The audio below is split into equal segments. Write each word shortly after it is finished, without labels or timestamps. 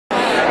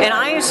And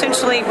I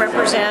essentially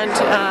represent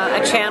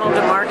a channel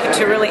to market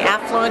to really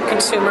affluent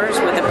consumers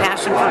with a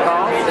passion for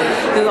golf,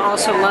 who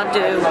also love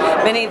to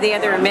many of the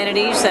other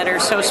amenities that are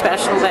so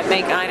special that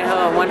make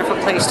Idaho a wonderful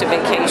place to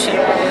vacation.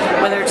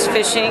 Whether it's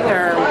fishing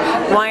or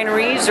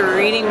wineries or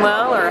eating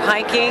well or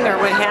hiking or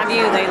what have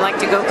you, they like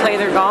to go play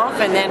their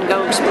golf and then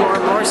go explore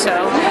more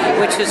so,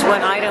 which is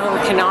what Idaho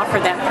can offer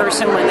that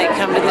person when they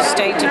come to the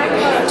state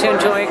to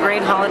enjoy a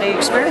great holiday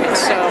experience.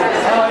 So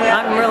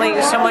I'm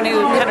really someone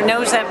who kind of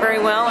knows that very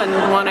well and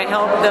want to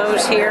help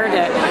those here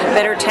to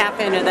better tap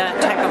into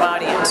that type of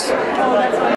audience.